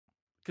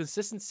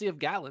consistency of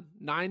Gatlin.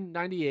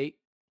 998,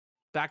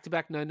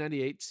 back-to-back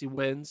 998s. He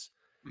wins.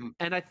 Mhm.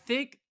 And I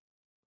think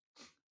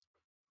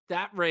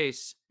that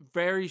race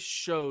very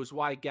shows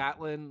why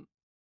Gatlin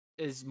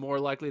is more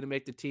likely to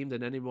make the team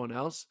than anyone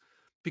else,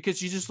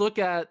 because you just look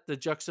at the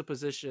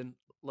juxtaposition,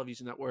 love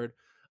using that word,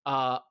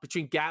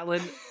 between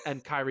Gatlin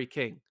and Kyrie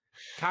King.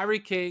 Kyrie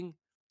King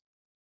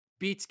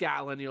beats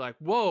Gatlin. You're like,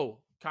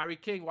 whoa, Kyrie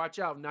King, watch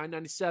out.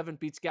 997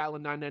 beats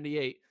Gatlin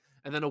 998.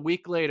 And then a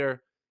week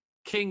later,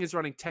 King is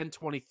running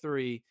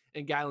 1023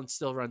 and Gatlin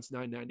still runs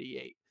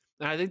 998.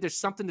 And I think there's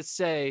something to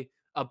say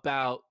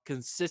about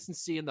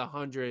consistency in the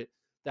 100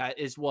 that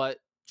is what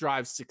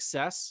drives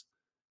success.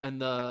 And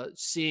the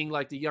seeing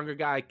like the younger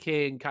guy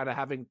King kind of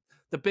having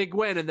the big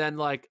win and then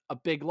like a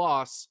big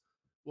loss.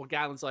 Well,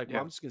 Gatlin's like,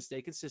 well, I'm just gonna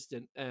stay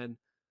consistent, and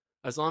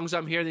as long as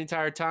I'm here the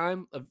entire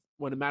time,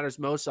 when it matters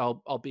most,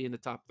 I'll be in the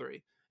top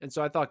 3. And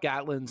so I thought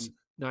Gatlin's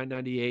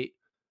 998,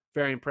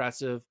 very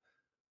impressive.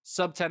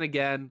 Sub 10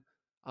 again.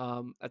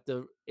 At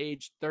the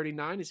age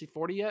 39, is he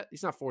 40 yet?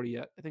 He's not 40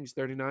 yet. I think he's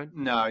 39.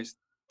 No, he's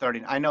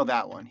 30. I know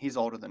that one. He's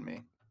older than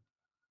me.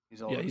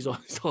 He's older. Yeah, he's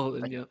older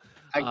than you.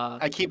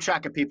 I keep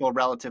track of people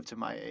relative to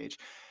my age.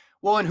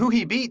 Well, and who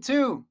he beat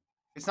too.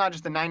 It's not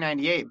just the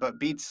 998, but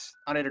beats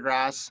Andre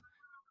Grasse,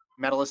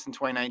 medalist in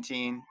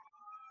 2019.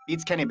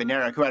 Beats Kenny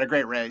Bednarek, who had a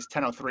great race,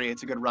 10:03.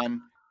 It's a good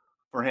run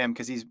for him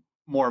because he's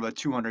more of a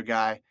 200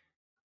 guy.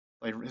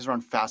 Like he's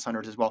run fast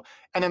hundreds as well.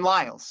 And then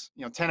Lyles,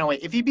 10:08.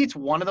 If he beats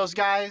one of those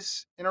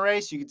guys in a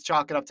race, you could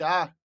chalk it up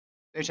to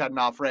they just had an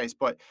off race.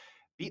 But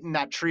beating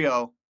that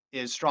trio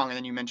is strong. And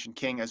then you mentioned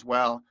King as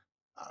well,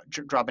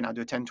 dropping out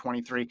to a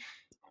 10:23.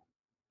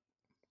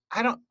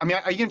 Are you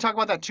going to talk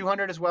about that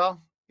 200 as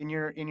well in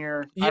your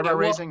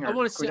raising?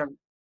 Or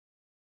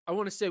I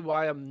want to say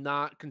why I'm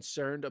not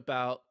concerned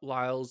about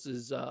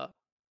Lyles's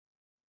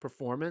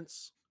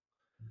performance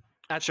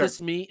at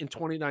this meet in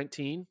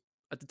 2019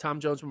 at the Tom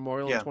Jones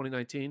Memorial in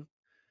 2019.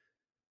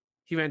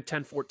 He ran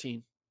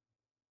 10:14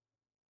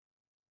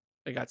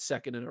 and got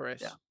second in a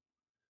race. Yeah.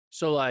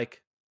 So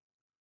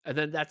and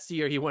then that's the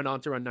year he went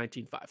on to run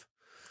 19:5.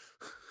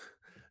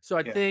 So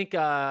I think,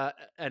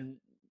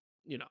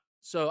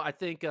 so I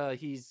think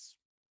he's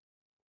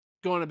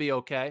going to be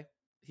okay.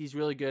 He's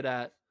really good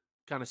at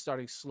kind of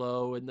starting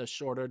slow in the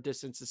shorter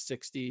distances,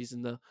 60s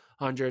and the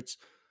 100s.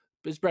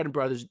 But his bread and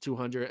brother's at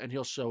 200, and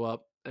he'll show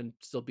up and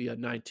still be a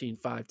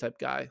 19.5 type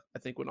guy, I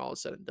think, when all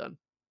is said and done.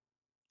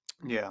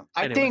 Yeah.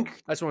 Anyway,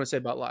 I just want to say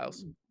about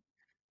Lyles.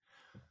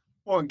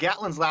 Well,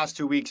 Gatlin's last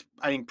 2 weeks,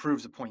 I think,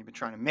 proves the point you've been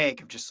trying to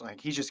make of just like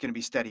he's just going to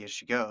be steady as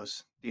she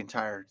goes the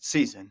entire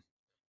season.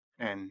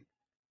 And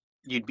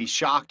you'd be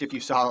shocked if you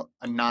saw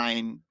a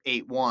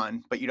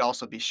 9.81, but you'd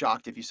also be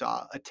shocked if you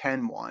saw a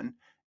 10.1.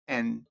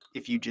 And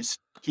if you just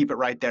keep it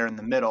right there in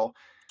the middle,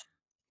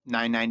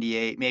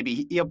 9.98,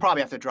 maybe he'll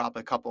probably have to drop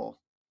a couple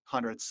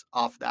hundredths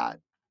off that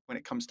when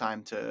it comes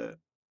time to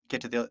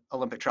get to the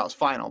Olympic trials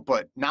final,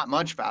 but not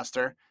much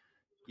faster.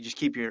 You just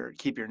keep your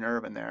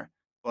nerve in there.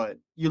 But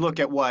you look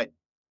at what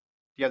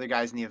the other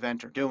guys in the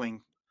event are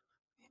doing,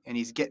 and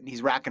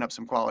he's racking up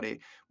some quality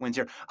wins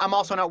here. I'm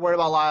also not worried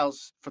about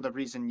Lyles for the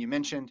reason you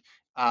mentioned.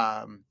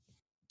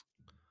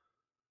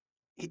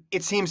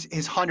 It seems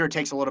his 100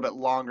 takes a little bit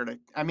longer to.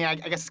 I mean, I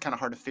guess it's kind of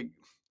hard to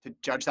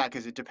judge that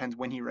because it depends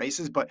when he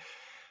races. But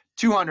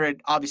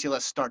 200, obviously,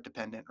 less start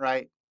dependent,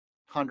 right?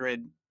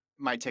 100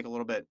 might take a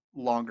little bit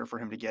longer for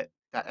him to get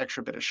that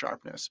extra bit of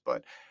sharpness.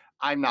 But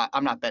I'm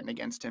not betting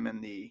against him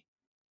in the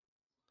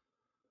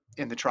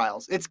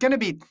trials. It's going to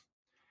be,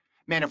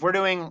 man, if we're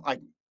doing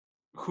like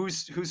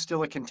who's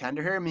still a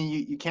contender here. I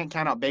mean, you can't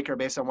count out Baker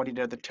based on what he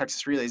did at the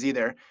Texas relays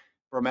either.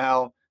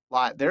 Rommel,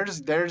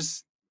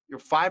 there's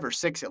 5 or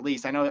 6 at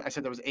least. I know I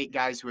said there was 8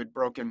 guys who had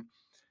broken,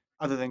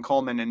 other than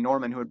Coleman and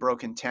Norman, who had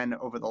broken 10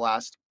 over the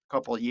last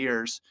couple of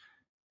years.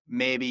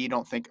 Maybe you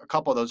don't think a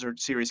couple of those are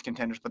serious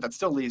contenders, but that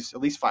still leaves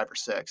at least 5 or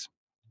 6.